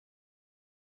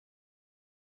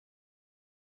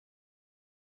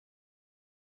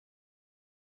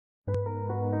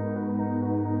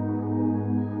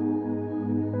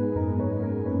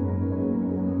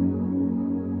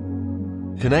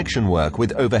Connection work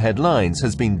with overhead lines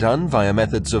has been done via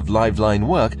methods of live line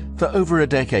work for over a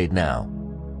decade now.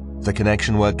 The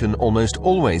connection work can almost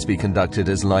always be conducted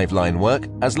as live line work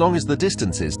as long as the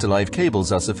distances to live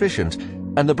cables are sufficient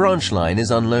and the branch line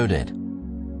is unloaded.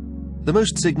 The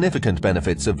most significant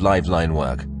benefits of live line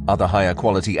work are the higher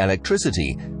quality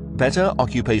electricity, better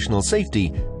occupational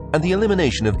safety, and the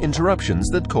elimination of interruptions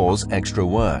that cause extra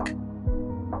work.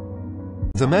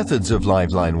 The methods of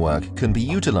live line work can be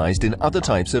utilized in other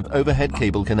types of overhead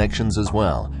cable connections as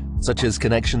well, such as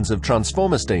connections of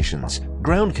transformer stations,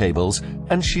 ground cables,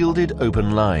 and shielded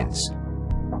open lines.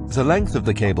 The length of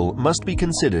the cable must be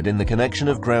considered in the connection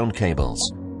of ground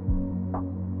cables.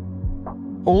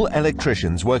 All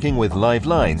electricians working with live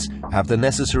lines have the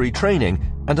necessary training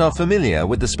and are familiar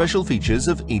with the special features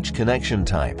of each connection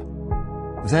type.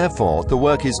 Therefore, the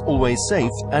work is always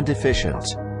safe and efficient.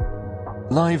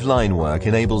 Live line work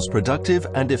enables productive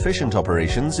and efficient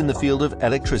operations in the field of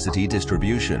electricity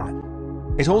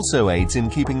distribution. It also aids in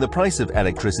keeping the price of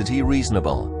electricity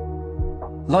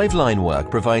reasonable. Live line work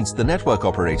provides the network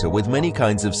operator with many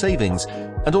kinds of savings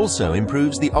and also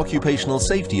improves the occupational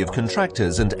safety of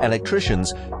contractors and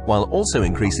electricians while also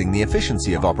increasing the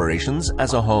efficiency of operations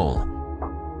as a whole.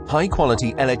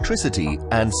 High-quality electricity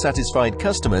and satisfied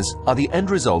customers are the end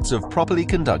results of properly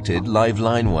conducted live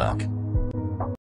line work.